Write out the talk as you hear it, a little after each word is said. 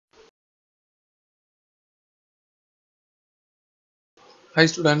Hi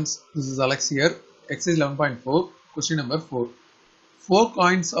students, this is Alex here. Exercise 11.4, question number 4. 4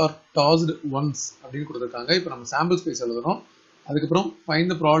 coins are tossed once அப்படின்னு கொடுத்திருக்காங்க. இப்போ நம்ம sample space எழுதணும். அதுக்கப்புறம் find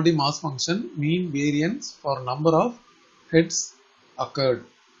the probability mass function mean variance for number of heads occurred.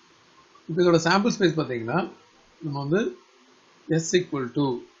 இப்போ இதோட sample space பார்த்தீங்கன்னா நம்ம வந்து s equal to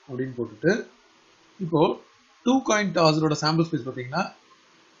அப்படின்னு போட்டுட்டு இப்போ 2 coin tossed ஓட sample space பார்த்தீங்கன்னா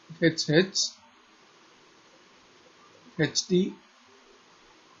HH HT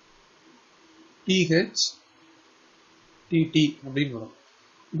TH TT அப்படின்னு வரும்.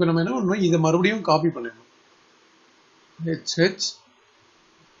 இப்போ நம்ம என்ன பண்ணணும், இதை மறுபடியும் காப்பி பண்ணணும். HH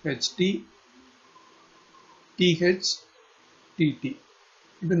HT TH TT.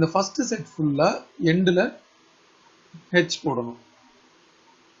 இப்போ இந்த ஃபர்ஸ்ட் செட் ஃபுல்லா எண்ட்ல H போடணும்.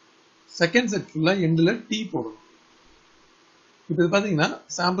 செகண்ட் செட் ஃபுல்லா எண்ட்ல T போடணும். இப்போ இது பாத்தீங்கன்னா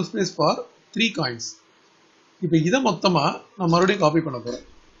சாம்பிள் ஸ்பேஸ் ஃபார் 3 காயின்ஸ். இப்போ இதை மொத்தமா நான் மறுபடியும் காப்பி பண்ண போறேன்.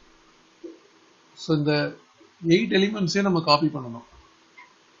 ஸோ இந்த 8 எலிமெண்ட்ஸையும் நம்ம காப்பி பண்ணணும்.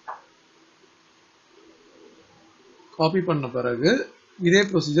 காப்பி பண்ண பிறகு இதே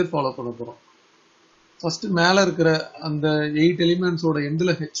ப்ரொசீஜர் ஃபாலோ பண்ண போறோம். ஃபர்ஸ்ட் மேல இருக்கிற அந்த 8 எலிமெண்ட்ஸோட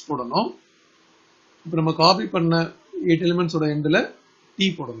எண்ட்ல ஹெச் போடணும். இப்போ நம்ம காப்பி பண்ண 8 எலிமெண்ட்ஸோட எண்ட்ல டி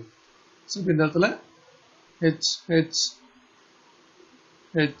போடணும். ஸோ இப்போ இந்த இடத்துல H H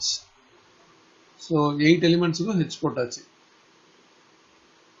H. So 8 எலிமெண்ட்ஸுக்கும் H போட்டாச்சு.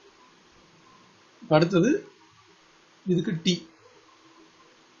 அடுத்தது இதுக்கு டி.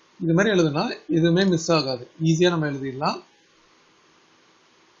 இது மாதிரி எழுதுனா எதுவுமே மிஸ் ஆகாது, ஈஸியா நம்ம எழுதிடலாம்.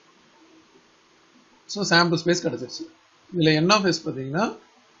 ஸோ சாம்பிள் ஸ்பேஸ் கிடைச்சிருச்சு. இதுல n of s பார்த்தீங்கன்னா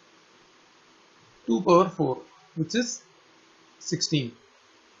 2 power 4 which is 16.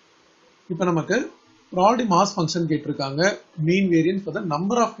 இப்போ நமக்கு ப்ராபபிலிட்டி மாஸ் ஃபங்க்ஷன் கேட்டிருக்காங்க, மீன் variance for the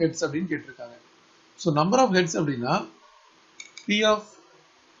number of heads அப்படின்னு கேட்டிருக்காங்க. ஸோ நம்பர் ஆஃப் ஹெட்ஸ் அப்படின்னா p of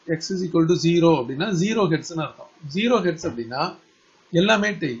x is equal to 0 அப்படின்னா 0 ஹெட்ஸ்னு அர்த்தம். 0 ஹெட்ஸ் அப்படின்னா எல்லாமே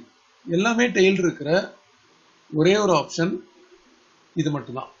டெயில். எல்லாமே டெயில் இருக்கிற ஒரே ஒரு ஆப்ஷன் இது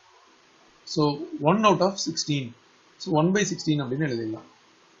மட்டும்தான். So 1 out of 16. ஸோ 1/16 அப்படின்னு எழுதிடலாம்.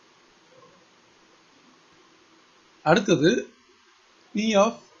 அடுத்தது p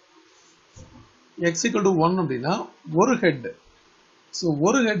of x equal to 1 அப்படின்னா ஒரு ஹெட். ஸோ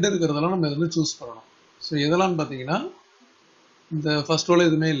ஒரு ஹெட் இருக்கிறதெல்லாம் நம்ம இதில் சூஸ் பண்ணணும். ஸோ எதெல்லாம் பார்த்தீங்கன்னா இந்த ஃபர்ஸ்ட் ரோல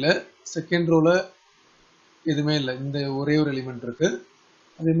எதுவுமே இல்லை, செகண்ட் ரோல எதுவுமே இல்லை, இந்த ஒரே ஒரு எலிமெண்ட் இருக்கு.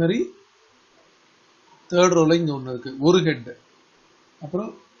 அதே மாதிரி தேர்ட் ரோல இங்க ஒன்று இருக்கு, ஒரு ஹெட்.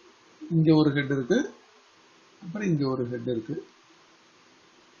 அப்புறம் இங்க ஒரு ஹெட் இருக்கு, அப்புறம் இங்க ஒரு ஹெட் இருக்கு.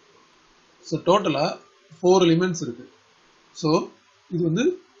 ஸோ டோட்டலா 4 எலிமெண்ட்ஸ் இருக்கு. ஸோ இது வந்து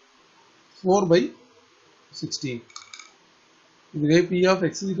 4/16. இதுவே p of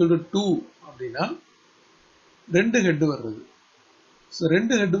x is equal to 2 அப்படின்னா 2 ஹெட் வர்றது. ஸோ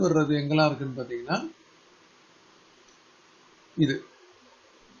 2 ஹெட் வர்றது எங்கெல்லாம் இருக்குன்னு பார்த்தீங்கன்னா இது,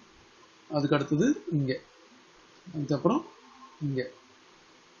 அதுக்கு அடுத்தது இங்கே, அதுக்கப்புறம் இங்கே,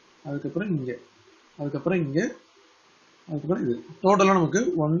 அதுக்கப்புறம் இங்கே, அதுக்கப்புறம் இங்கே, அதுக்கப்புறம் இது. டோட்டலாக நமக்கு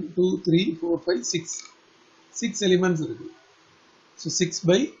 1 2 3 4 5 6 எலிமெண்ட்ஸ் இருக்கு. So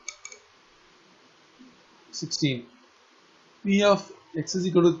 6/16. p of x is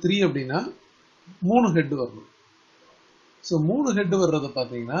equal to 3 அப்படின்னா 3 ஹெட் வரணும். ஸோ 3 ஹெட் வர்றதை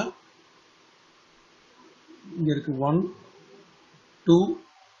பார்த்தீங்கன்னா இங்க இருக்கு 1 2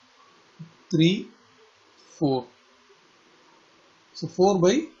 3 4. ஸோ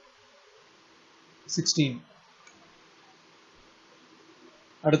 4/16.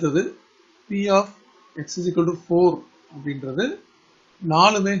 அடுத்தது p of x is equal to 4 அப்படின்றது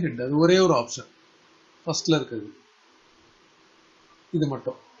 4மே ஹெட், அது ஒரே ஒரு ஆப்ஷன் ஃபர்ஸ்ட்ல இருக்குது, இது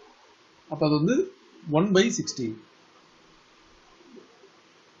மட்டும். அப்ப அது வந்து 1/16.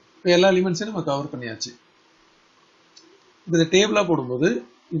 இப்போ எல்லா எலிமெண்ட்ஸையும் நம்ம கவர் பண்ணியாச்சு. இந்த டேபிளா போடும்போது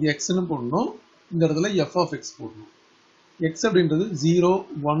இது எக்ஸ்னு போடணும், இந்த இடத்துல f of x போடணும். x அப்படின்றது 0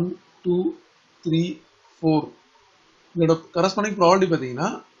 1 2 3 4. இதோட கரஸ்பாண்டிங் ப்ராபபிலிட்டி பார்த்தீங்கன்னா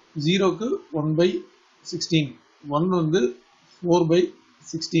 0க்கு 1/16, 1 வந்து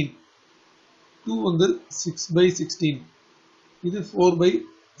 4/16, 2 வந்து 6/16, இது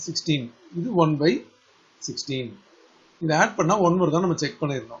 4/16, இது 1/16. இதை ஆட் பண்ணா 1 வருதா நம்ம செக்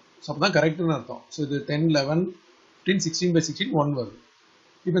பண்ணிடணும். ஸோ அப்பதான் கரெக்ட்னு அர்த்தம். ஸோ இது 10 11 15 16/16 1 வருது.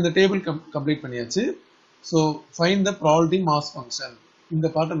 இப்போ இந்த டேபிள் கம்ப்ளீட் பண்ணியாச்சு. So find the probability mass function, இந்த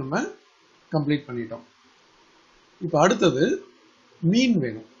பார்ட்டை நம்ம கம்ப்ளீட் பண்ணிட்டோம். இப்போ அடுத்தது மீன்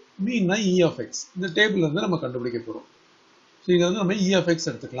வேணும். மீன்னா e of x. இந்த டேபிள்ல இருந்து நம்ம கண்டுபிடிக்க போறோம். ஸோ இதை வந்து நம்ம e of x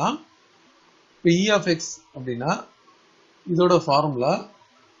எடுத்துக்கலாம். இப்போ e of x அப்படின்னா இதோட formula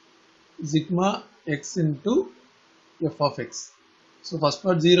sigma x into f of x. So first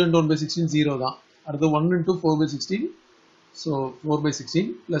part 0 into 1 by 16 0 தான். அடுத்து 1 into 4 by 16. So 4 by 16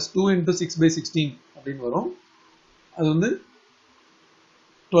 plus 2 into 6 by 16 அப்படின்னு வரும். அது வந்து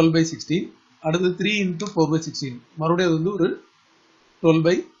 12 by 16. அடுத்து 3 into 4 by 16. மறுபடியும் அது வந்து ஒரு 12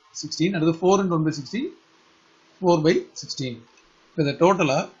 by 16. அடுத்து 4 into 1 by 16. 4 by 16. இப்போ இதை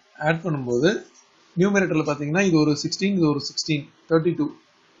டோட்டலாக ஆட் பண்ணும்போது நியூமரேட்டரில் பார்த்தீங்கன்னா இது ஒரு 16, இது ஒரு 16, 32.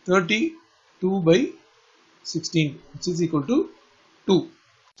 32 by 16 which is equal to 2.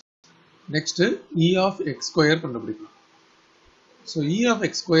 Next E of x square கண்டுபிடிக்கலாம். So E of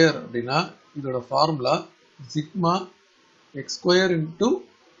x square அப்படின்னா இதோட formula sigma x square into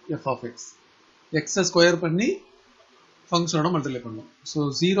f of x. x square பண்ணி ஃபங்க்ஷனோட மல்டிப்ளை பண்ணும். So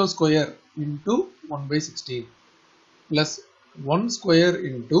 0 square into 1 by 16 plus 1 square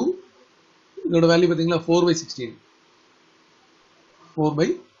into இதோட value பார்த்தீங்களா 4 by 16. 4 by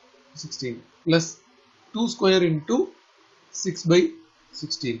 16 plus 2 square into 6 by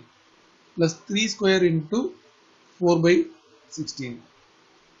 16 plus 3 square into 4 by 16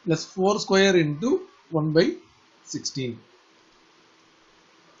 plus 4 square into 1 by 16.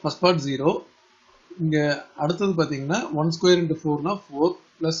 First part 0. இங்க அடுத்தது பார்த்தீங்கன்னா 1 square into 4 னா 4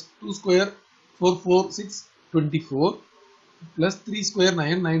 plus 2 square 4 4 6 24 plus 3 square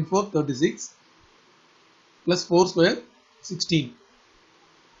 9 9 4 36 plus 4 square 16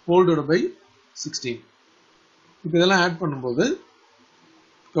 whole divided by 16. இப்போ இதெல்லாம் add பண்ணும்போது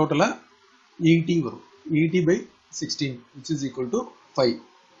டோட்டலா 80 வரும். 80 by 16 which is equal to 5.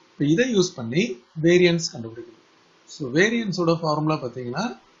 இப்போ இதை யூஸ் பண்ணி வேரியன்ஸ் கண்டுபிடிக்கணும். ஸோ வேரியன்ஸோட ஃபார்முலா பார்த்தீங்கன்னா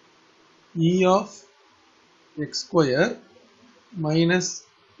E of x square minus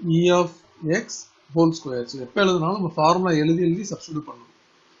E of x whole square. So எப்போ எழுதுனாலும் நம்ம ஃபார்முலா எழுதி சப்ஸ்டிடியூட் பண்ணணும்.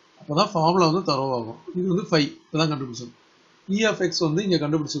 அப்போ தான் ஃபார்முலா வந்து தரோவாகும். இது வந்து 5 இப்போ தான் கண்டுபிடிச்சோம். E of x வந்து இங்கே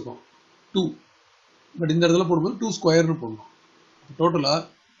கண்டுபிடிச்சிருக்கோம் 2. பட் இந்த இடத்துல போடும்போது 2 ஸ்கொயர்னு போடணும். டோட்டலாக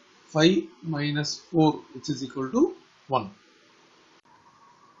 5 minus 4 which is equal to 1.